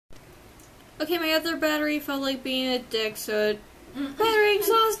Okay, my other battery felt like being a dick, so battery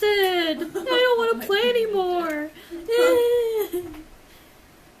exhausted! I don't want to play anymore!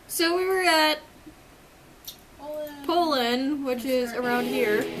 So we were at Poland, which is around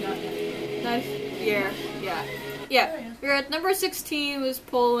here. Yeah. We were at number 16 was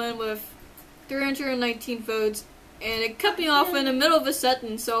Poland with 319 votes, and it cut me off in the middle of a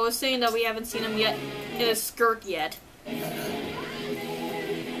sentence, so I was saying that we haven't seen him yet in a skirt yet.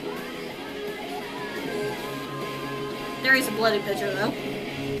 There is a bloody picture, though.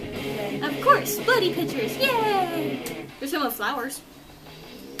 Of course, bloody pictures, yay! There's some with flowers.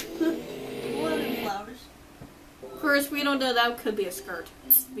 Bloody flowers. Of course, we don't know, that could be a skirt.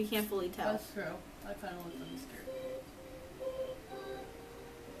 We can't fully tell. That's true. I kind of looked on the skirt.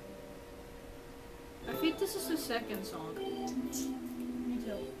 I think this is the second song. Me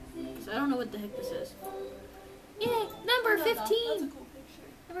too. Because I don't know what the heck this is. Yay! Number 15! That's a cool picture.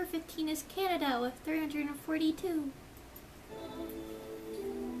 Number 15 is Canada with 342.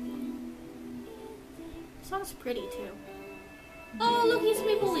 The song's pretty too. Oh, look, he's a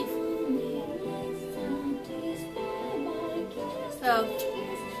maple leaf. Oh.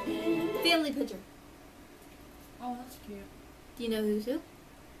 Family picture. Oh, that's cute. Do you know who's who?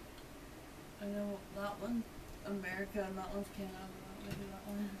 I know that one, America, and that one's Canada. Maybe that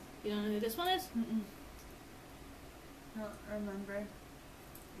one. You don't know who this one is? Don't remember.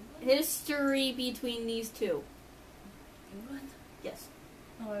 History between these two. England? Yes.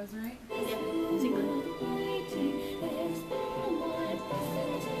 Oh, I was right. Yeah, it's England.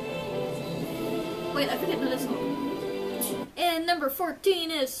 Wait, I forget this song. And number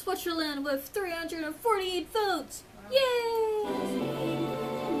 14 is Switzerland with 348 votes. Wow. Yay!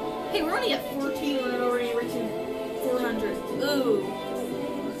 Hey, we're only at 14 when we're already reaching 400. Ooh.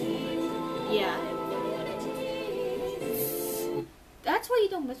 Yeah. That's why you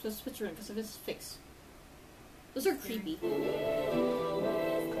don't mess with Switzerland, because of his face. Those are creepy.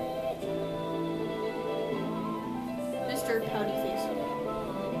 Mr. Pouty Face.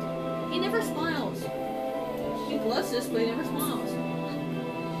 He never smiles. He blushes, but he never smiles.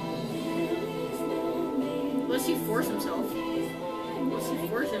 Unless he force himself. Unless he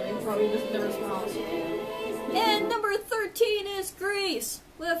force him, he probably just never smiles. And number 13 is Greece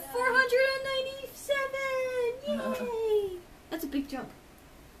with 497! Yay! That's a big jump.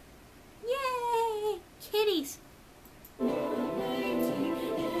 Yay! Kitties!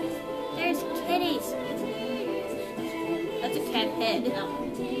 There's kitties! That's a cat head. No.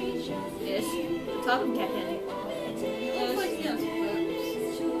 Yes. Top of cat head. It looks like yes, but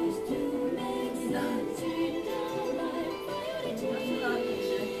that's not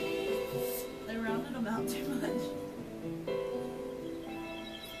picture. They rounded them out too much.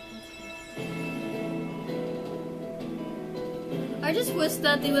 I just wish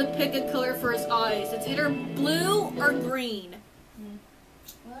that they would pick a color for his eyes. It's either blue or green.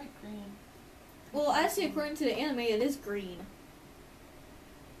 I like green. Well, actually, according to the anime, it is green.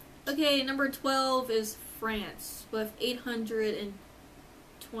 Okay, number 12 is France with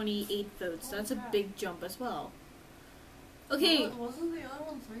 828 votes. That's a big jump as well. Okay. Wasn't the other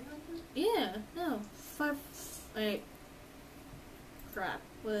one 300? Yeah, no. 5. Wait. Crap.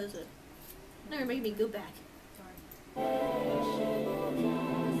 What is it? No, you're making me go back. I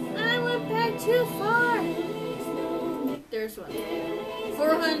went back too far. There's one.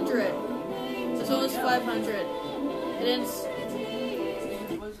 400. This one was 500. It was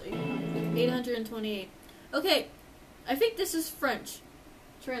 800. 828. Okay, I think this is French.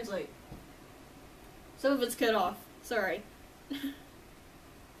 Translate. Some of it's cut off. Sorry.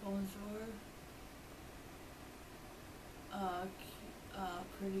 Bonjour.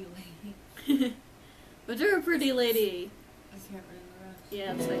 Pretty lady. But you're a pretty lady. I can't read the rest.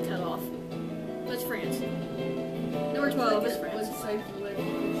 Yeah, it's like cut off. That's France. Number 12 is France. What's safe to live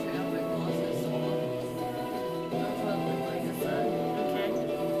in the have my glasses? That's what it looked like I said. Okay.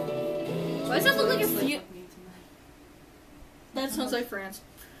 Why does that look like a Sleep few? with me tonight. That sounds like France.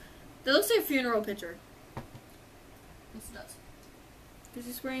 That looks like a funeral picture. It's nuts. Because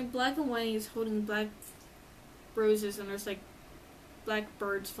he's wearing black and white, he's holding black roses, and there's like black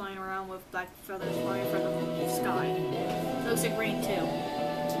birds flying around with black feathers flying from the sky. It looks like rain too.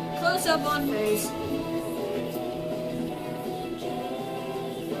 Close up on face.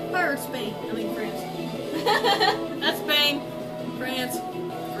 Pirate Spain. I mean France. That's Spain. France.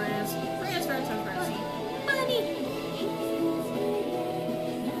 France. France, France, France, France. Money!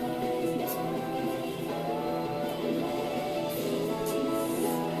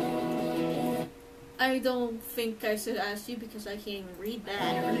 I don't think I should ask you because I can't even read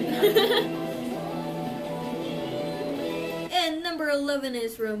that. And Number 11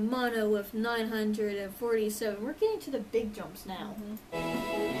 is Romano with 947. We're getting to the big jumps now. Red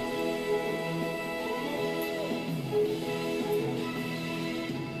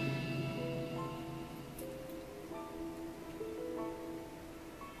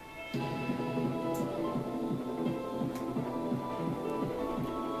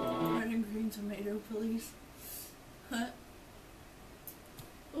and green tomato, please.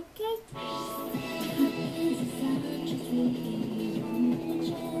 Okay.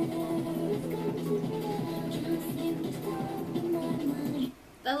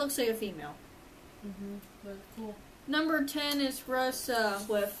 That looks like a female. But cool. Number 10 is Russa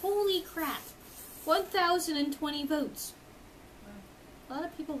with, holy crap, 1,020 votes. Wow. A lot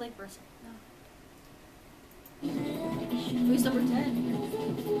of people like Russa. Who's number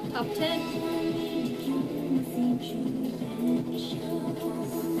 10? Top 10.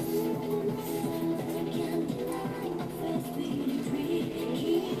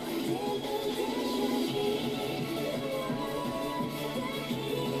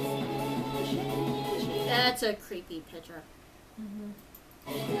 That's a creepy picture.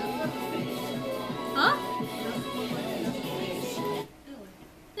 Huh?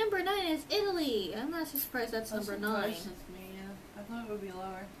 Number 9 is Italy. I'm not so surprised that's number 9. Me, yeah. I thought it would be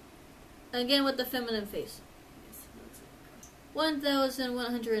lower. Again with the feminine face.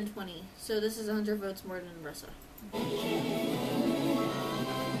 1,120. So this is 100 votes more than Russa.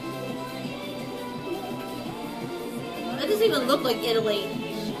 That doesn't even look like Italy.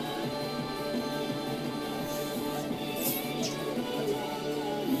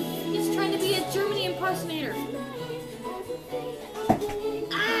 He's trying to be a Germany impersonator.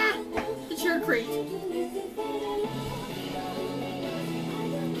 Ah! The chair creaked.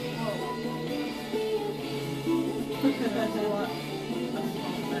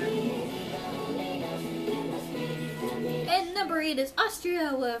 And number 8 is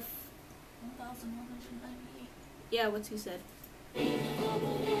Austria with 1,198. yeah, what's he said?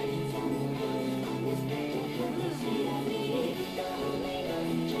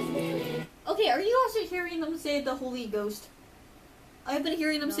 Okay, are you also hearing them say the Holy Ghost? I've been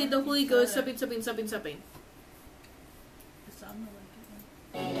hearing them No, say I the think Holy you Ghost, said it. something. It sounded like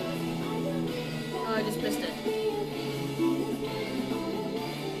it. Oh, I just missed it.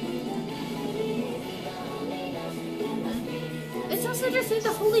 It sounds like they're saying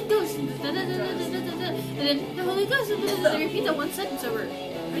the Holy Ghost. And then the Holy Ghost. And then they repeat that one sentence over.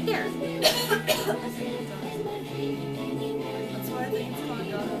 Right there. That's why I think it's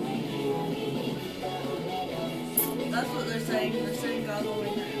called God Only. That's what they're saying. They're saying God Only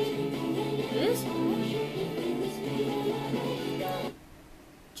hears. It is?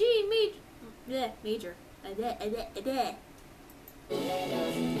 G major. Bleh, major.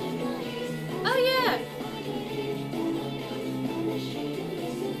 Oh yeah!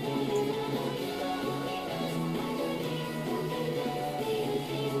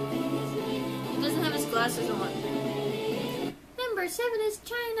 He doesn't have his glasses on. Number 7 is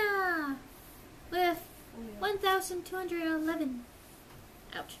China! With 1,211.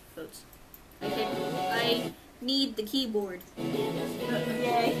 Ouch, votes. I need the keyboard.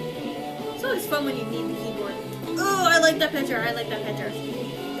 Yay. It's always fun when you need the keyboard. Oh, I like that picture. I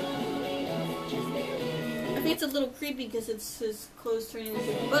think it's a little creepy because it's his clothes turning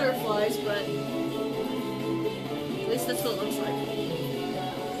into butterflies, but at least that's what it looks like.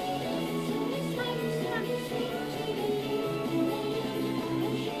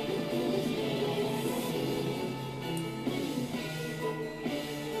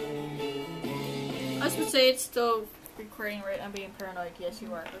 I was gonna say it's still recording, right? I'm being paranoid. Yes,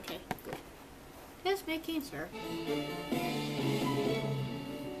 you are. Okay, good. Yes, making sir.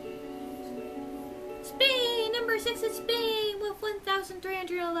 Spain! Number 6 is Spain with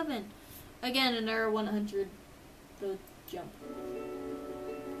 1,311. Again, another 100 vote jump.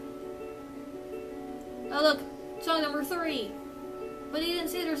 Oh look, song number 3. But he didn't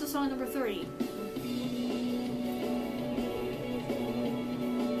say there's a song number 3.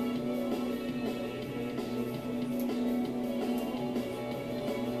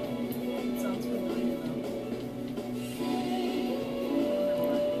 Sounds familiar though.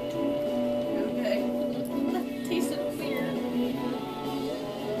 Okay. That tasted weird.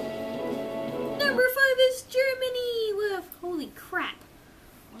 Number 5 is Germany with, holy crap,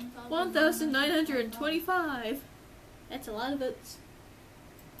 1,925. That's a lot of votes.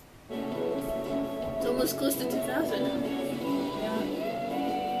 It's almost close to 2,000.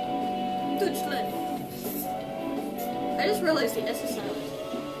 Deutschland. I just realized the S is silent.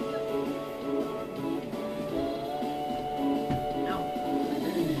 No.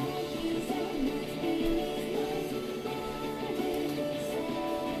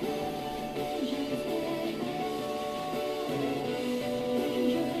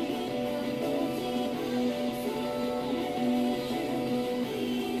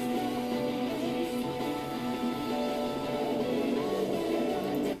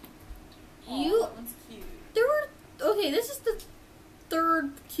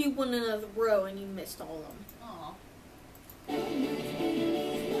 cube one in a row and you missed all of them. Aw.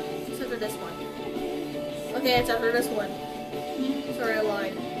 Except for this one. Okay, it's after this one. Sorry, I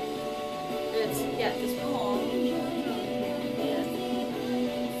lied. It's, yeah, this one. Aw. Yeah.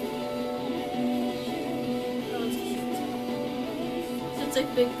 That one's cute. It's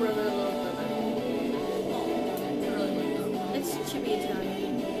like big brother, little brother. It's chibi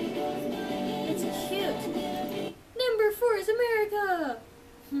Italian. It's cute. Number 4 is America.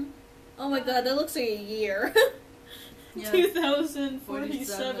 Oh my god, that looks like a year. Yeah.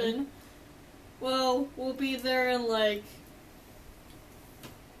 2047. Well, we'll be there in like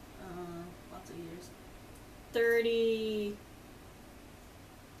Lots of years. 30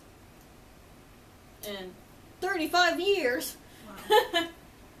 and 35 years. Wow.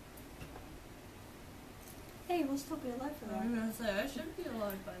 Hey, we'll still be alive for I that. was gonna say, I should be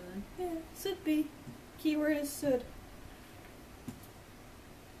alive by then. Yeah, should be. Keyword is should.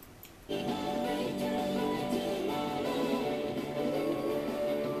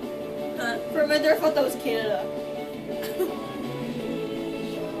 For a minute there, I thought that was Canada.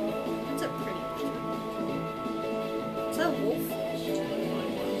 That's a pretty picture. Is that a wolf?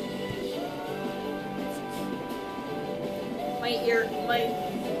 My ear,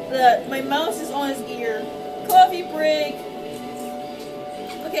 my mouse is on his ear. Coffee break!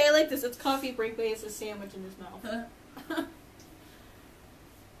 Okay, I like this. It's coffee break, but it's a sandwich in his mouth.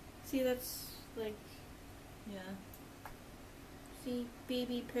 See, that's like... Yeah. See,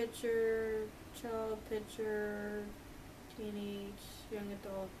 baby picture, child picture, teenage, young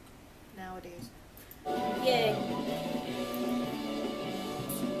adult, nowadays. Yay!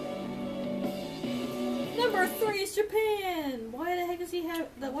 Number 3 is Japan! Why the heck does he have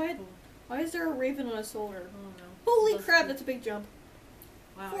that? Why is there a raven on his shoulder? I don't know. Holy crap, that's a big jump.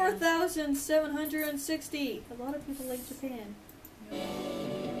 Wow. 4,760. A lot of people like Japan. Yeah.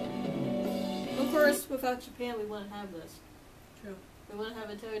 Of course, without Japan, we wouldn't have this. True. We wouldn't have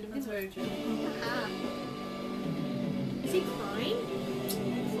Entire That's Division. very true. Ah. Is he crying?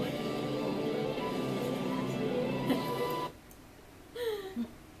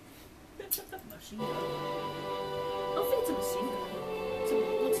 Machine gun. I don't think it's a machine gun.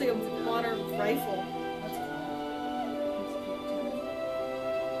 It looks like a modern rifle. That's cool.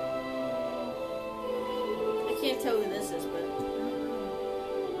 I can't tell who this is, but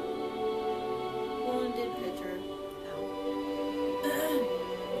wounded pitcher.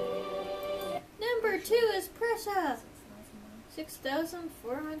 Number 2 is Prussia.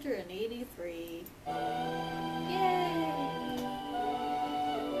 6,483. Yay!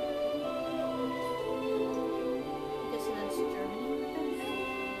 Guessing that's Germany.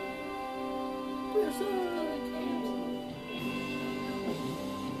 Prussia.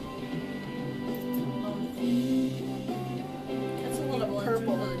 That's a lot of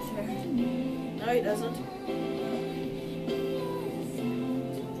purple. No, he doesn't.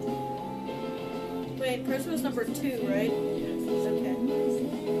 Wait, Prussia was number 2, right? Okay.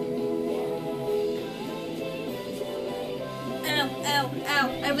 Ow, ow, ow.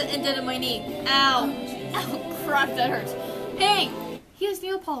 I have an indent in my knee. Ow. Ow, crap, that hurts. Hey! He has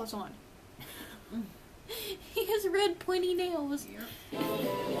nail polish on. He has red pointy nails. Number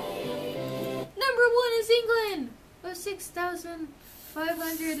 1 is England! With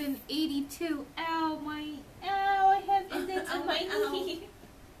 6,582. Ow, ow, I have indents in my knee.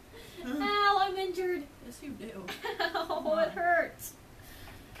 Ow, I'm injured. Yes, you do. Ow, it hurts.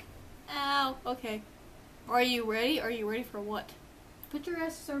 Ow. Okay. Are you ready? Are you ready for what? Put your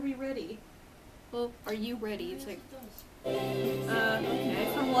asses, are we ready? Well, are you ready? It's like, okay.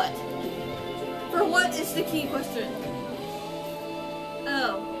 For what? For what is the key question?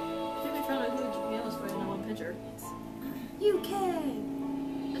 Oh. I think we found out who Japan was fighting in one picture. UK!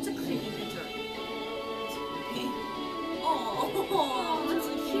 That's a creepy picture. Oh, that's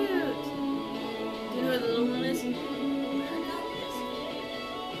cute. Do you know who the little one is?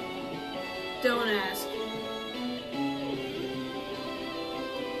 Don't ask.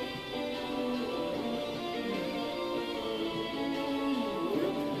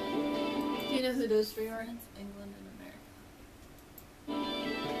 Do you know who those 3 are? France, England, and America.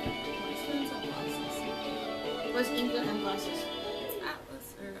 France have glasses. Where's England and glasses? It's Atlas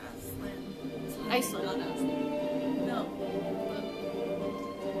or Aslan. Iceland. Not Aslan. No.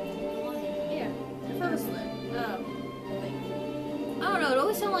 Yeah. I thought it was Aslan. Oh. I don't know, it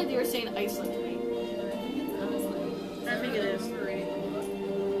always sounded like they were saying Iceland to me. I think it is.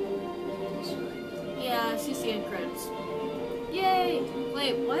 Yeah, I see the end credits. Yay!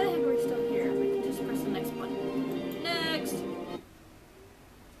 Wait, why the heck are we still here? We can just press the next button. Next! Do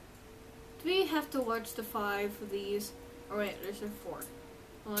we have to watch the 5 of these? Oh wait, there's a 4.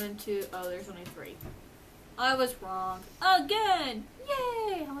 1, 2, oh, there's only 3. I was wrong. Again!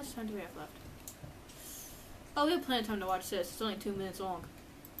 Yay! How much time do we have left? Oh, we have plenty of time to watch this. It's only 2 minutes long.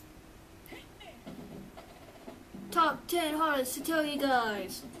 Top 10 hardest to tell you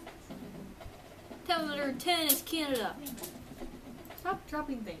guys. Number 10 is Canada. Stop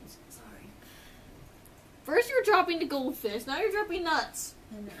dropping things. Sorry. First you were dropping the goldfish, now you're dropping nuts.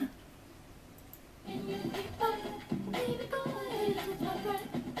 I know.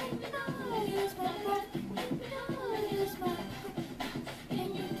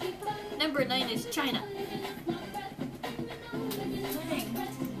 Number 9 is China.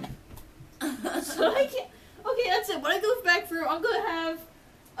 So I can't. Okay, that's it. When I go back through, I'm gonna have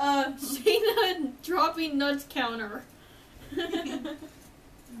Shayna dropping nuts counter.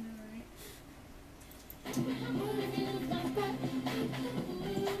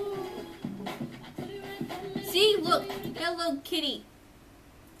 See, look, hello kitty.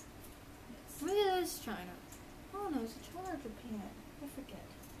 Look at this China. Oh no, is it China or Japan? I forget.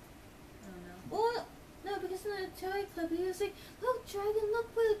 I don't know. Well, no, because in the toy club he was like, "Look, Dragon,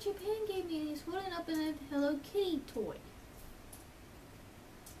 look what Japan gave me." And he's holding up a Hello Kitty toy.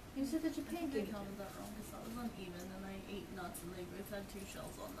 He said that Japan I gave me. counted that wrong because that was uneven and I ate nuts and they both had 2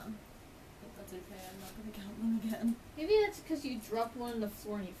 shells on them. But that's okay, I'm not going to count them again. Maybe that's because you dropped one on the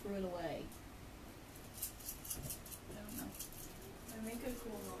floor and you threw it away. I don't know. I make a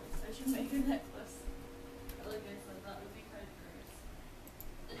cool noise. I should make a necklace. Like I said, that would be kind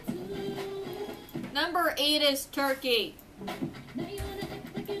of gross. Number 8 is turkey.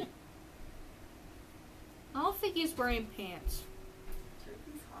 I don't think he's wearing pants.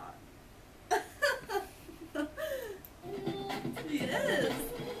 Turkey's hot. He is.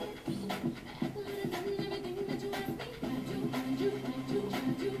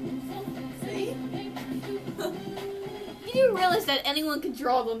 See? You do realize that anyone can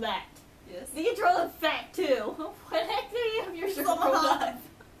draw them that. Yes. You can draw them fat too. What the heck do you have your shirt So rolled hot.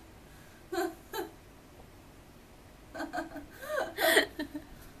 up?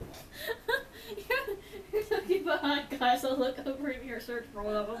 You're talking about hot guys. I'll look over and your shirt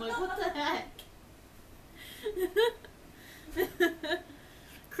rolled up. I'm like, what the heck?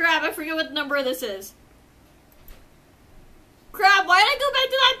 Crap, I forget what number this is. Crap, why did I go back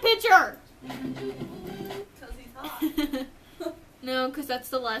to that picture? Because he's hot. No, because that's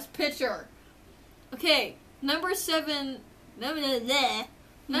the last picture. Okay, number 7.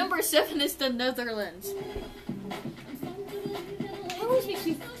 Number 7 is the Netherlands. I always makes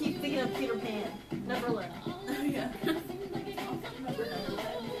me keep thinking of Peter Pan. Neverland. Oh, yeah.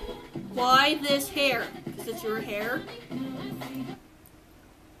 Why this hair? Because it's your hair?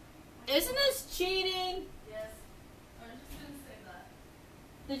 Isn't this cheating? Yes. I was just going to say that.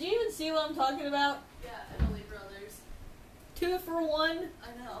 Did you even see what I'm talking about? Yeah, Italy Brothers. 2 for 1. I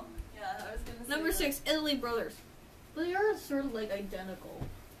know. Yeah, I was going to say Number that. 6, Italy Brothers. But they are sort of like identical.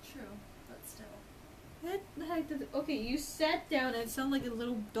 True, but still. What the heck did okay, you sat down and it sounded like a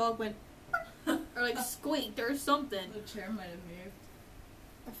little dog went or like squeaked or something. The chair might have moved.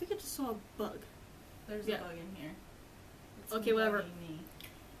 I think I just saw a bug. There's Yeah. a bug in here. It's Okay, whatever. bugging me.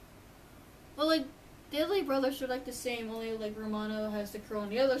 Well, like, the Italy brothers are like the same, only like Romano has the curl on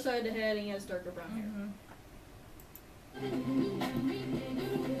the other side of the head and he has darker brown hair.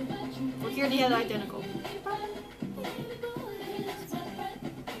 Well, here they had identical.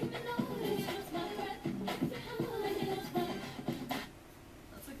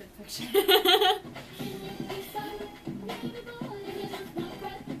 That's a good picture.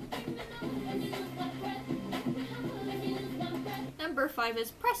 Number 5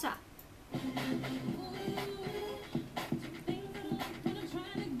 is Pressa.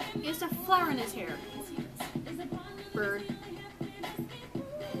 He has a flower in his hair. Bird.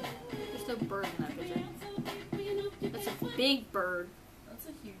 There's no bird in that picture. That's a big bird. That's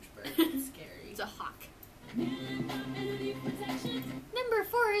a huge bird. It's scary. It's a hawk. Number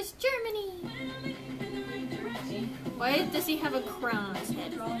 4 is Germany. Why does he have a crown on his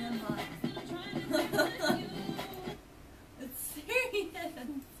head? Drawing on hot. It's serious.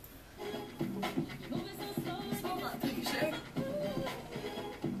 Saw that picture.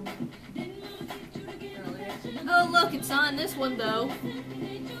 Earlier. Oh, look, it's on this one, though.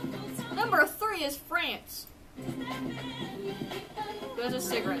 Number 3 is France. Who has a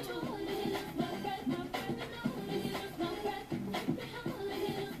cigarette?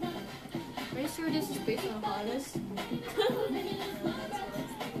 Are you sure this is based on the hottest?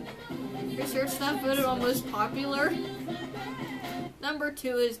 Are you sure it's not voted on most popular? Number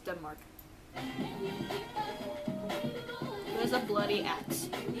 2 is Denmark. Who has a bloody axe?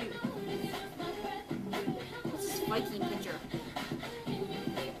 What's this Viking picture?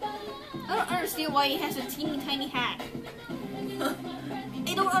 I don't understand why he has a teeny tiny hat.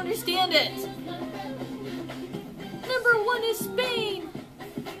 I don't understand it. Number 1 is Spain.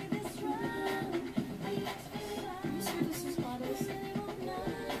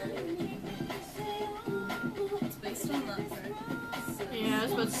 It's based on that part. Yeah, I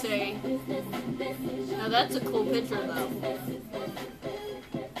was about to say. Now that's a cool picture, though.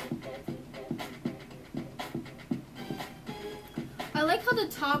 I like how the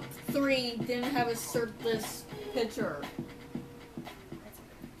top 3 didn't have a shirtless picture.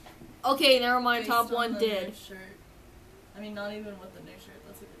 Okay, never mind. Based Top on 1 the did. new shirt. I mean, not even with the new shirt.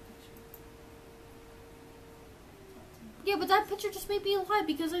 That's a good picture. Yeah, but that picture just made me lie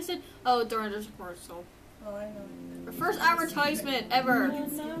because I said, "Oh, darn, there's a commercial." Well, I know. The first advertisement ever.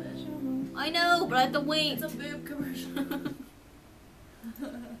 I know, but I have to wait. It's a boob commercial.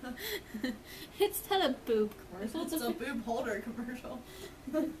 It's not a boob commercial. It's a boob holder commercial.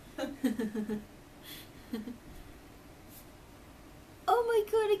 Oh my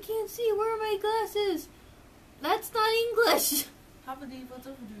god, I can't see. Where are my glasses? That's not English.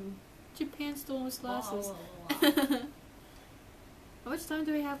 Japan stole his glasses. How much time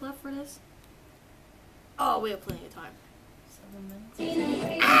do we have left for this? Oh, we have plenty of time. 7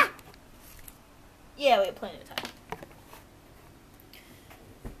 minutes. Ah! Yeah, we have plenty of time.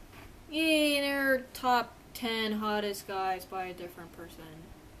 Yay, they're top 10 hottest guys by a different person.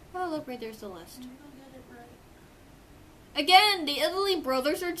 Oh, look, right there's the list. You don't get it right. Again, the Italy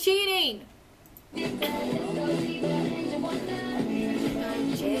brothers are cheating!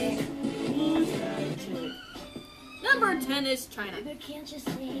 Number 10 is China.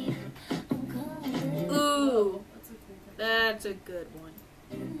 Ooh, that's a good one.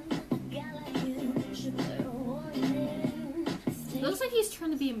 Looks like he's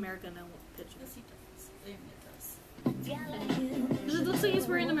trying to be American in one picture. Yes, he does. It does. Because it looks like he's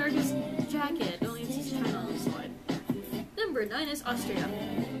wearing America's jacket, only it's just China on the side. Number 9 is Austria.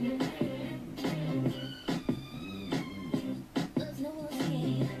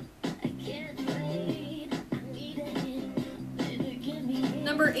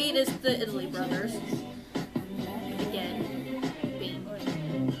 Number 8 is the Italy brothers. Again, Bane. Oh,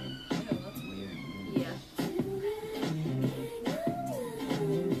 that's weird. Yeah.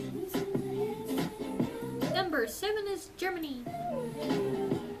 Number 7 is Germany.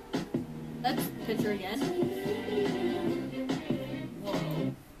 That's the picture again.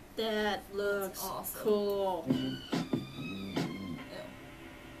 Whoa. That looks awesome. cool.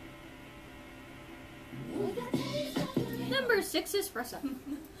 Number 6 is Russia.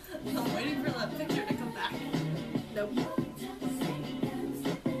 I'm waiting for that picture to come back. Nope.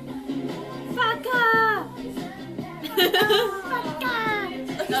 Faka! Faka!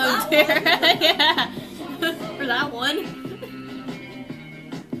 Oh dear. Yeah. For that one.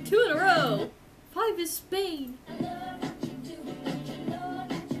 2 in a row. 5 is Spain.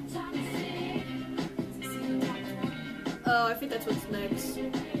 Oh, I think that's what's next.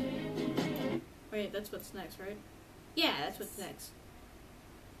 Wait, that's what's next, right? Yeah, that's what's next.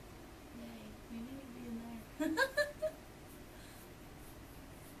 Yay. We need to be in there.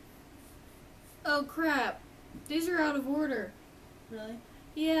 Oh crap. These are out of order. Really?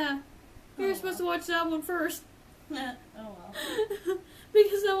 Yeah. You were Oh, supposed wow. to watch that one first. Oh well.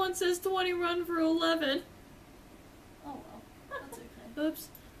 Because that one says 20 run for 11. Oh well. That's okay. Oops.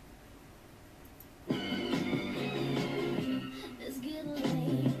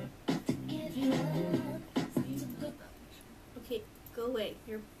 Okay, go away.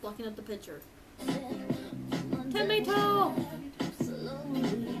 You're blocking up the picture. Tomato!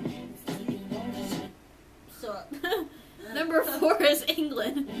 So, number 4 is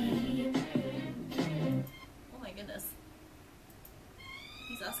England. Oh my goodness.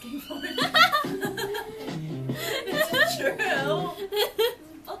 He's asking for it. It's true.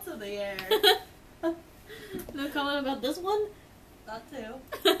 Lots of the air. No comment about this one? That too.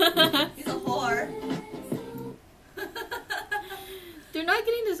 He's a whore. They're not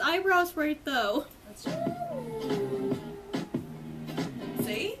getting his eyebrows right though. That's true.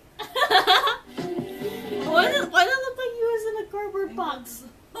 See? Why does it look like he was in a cardboard box?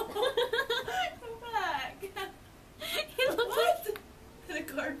 Come back. He looks like In a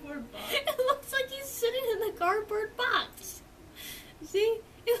cardboard box. it looks like he's sitting in the cardboard box. See?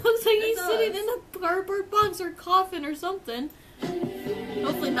 It looks like he's sitting in a cardboard box or coffin or something.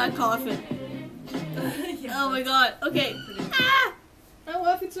 Hopefully not coffin. Yeah, Oh my god. Okay. Ah! I'm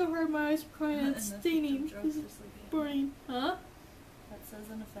laughing so hard my eyes are crying and it's staining. Drug This for is sleeping. burning. Huh? That says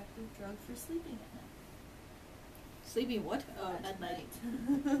an effective drug for sleeping at night. Sleeping what? Oh, at night.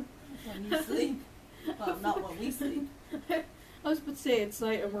 When you sleep. Well, not when we sleep. I was about to say it's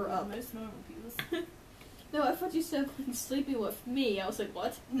night and we're Well, up. most normal people's. No, I thought you said when sleeping with me. I was like,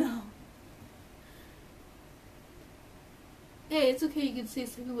 what? No. Hey, it's okay. You can say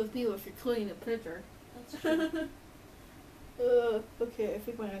sleeping with me if you're cleaning the picture. That's true. Okay. I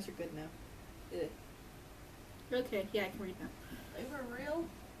think my eyes are good now. Okay. Yeah, I can read now. If they were real,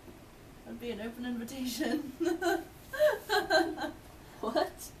 that'd be an open invitation.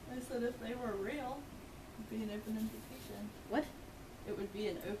 What? I said if they were real, it'd be an open invitation. What? It would be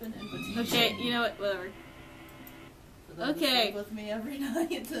an open invitation. Okay. You know what? Whatever. For them to Okay. sleep with me every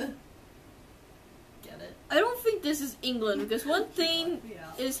night to get it. I don't think this is England because one thing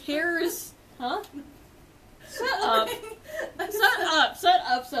Yeah. is hair is. Huh? Shut up. I Shut up.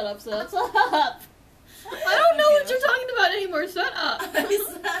 I don't know what you're talking about anymore. Shut up. I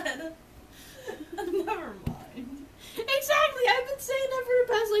said. Never mind. Exactly. I've been saying that for the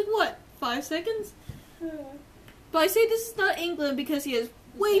past, like, what? 5 seconds? But I say this is not England because he has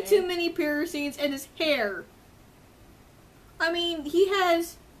way too many piercings in his hair. I mean, he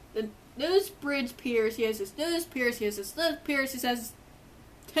has the nose bridge pierced, he has his nose pierced, he has his lip pierced, he has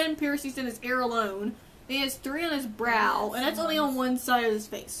 10 piercings in his ear alone. He has 3 on his brow, and that's only on one side of his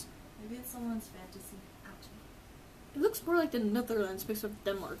face. Maybe it's someone's fantasy. Ouch. It looks more like the Netherlands mixed with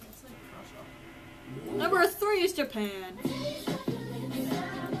Denmark. It's like crush up. Number 3 is Japan.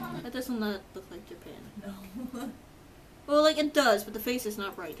 That does not look like Japan. No. Well, like it does, but the face is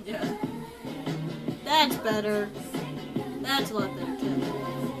not right. Yeah. That's better. That's a lot better too.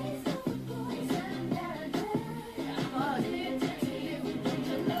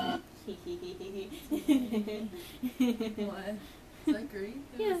 What? Is that Greece?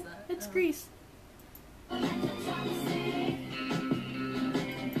 Who Yeah, is that? it's Oh. Greece.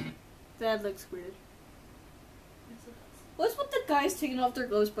 That looks weird. Yes, it does. What's with the guys taking off their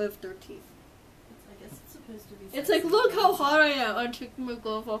gloves by their teeth? I guess it's supposed to be. It's like, look how hot I am. I'm taking my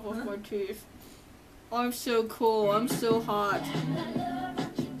glove off of my teeth. I'm so cool. I'm so hot.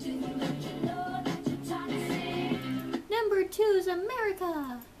 Number 2 is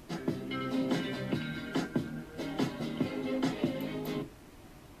America.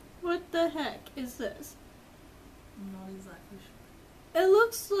 What the heck is this? I'm not exactly sure. It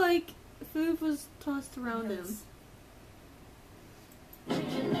looks like food was tossed around him. Yes.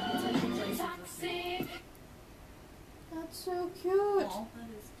 It's like the place of the sea. That's so cute. Aw, that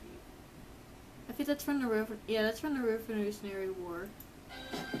is cute. I think that's from the that's from the Revolutionary War.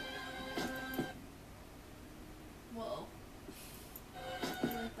 Whoa. I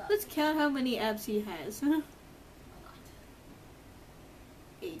like that. Let's count how many abs he has. A lot.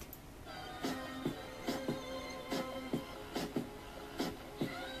 8.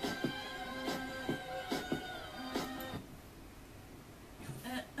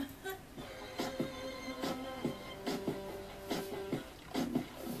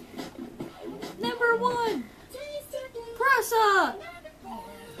 Number 1, Prasa.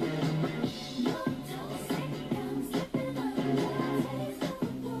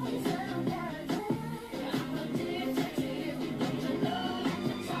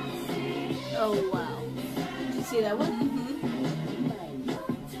 Oh wow! Did you see that one?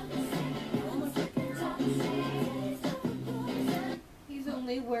 He's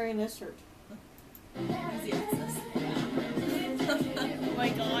only wearing a shirt. Easy access. Oh my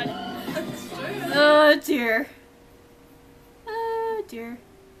god! That's true. Oh dear. Oh dear.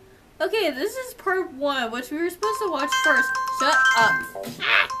 Okay, this is part 1, which we were supposed to watch first. Shut up.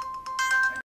 Ah!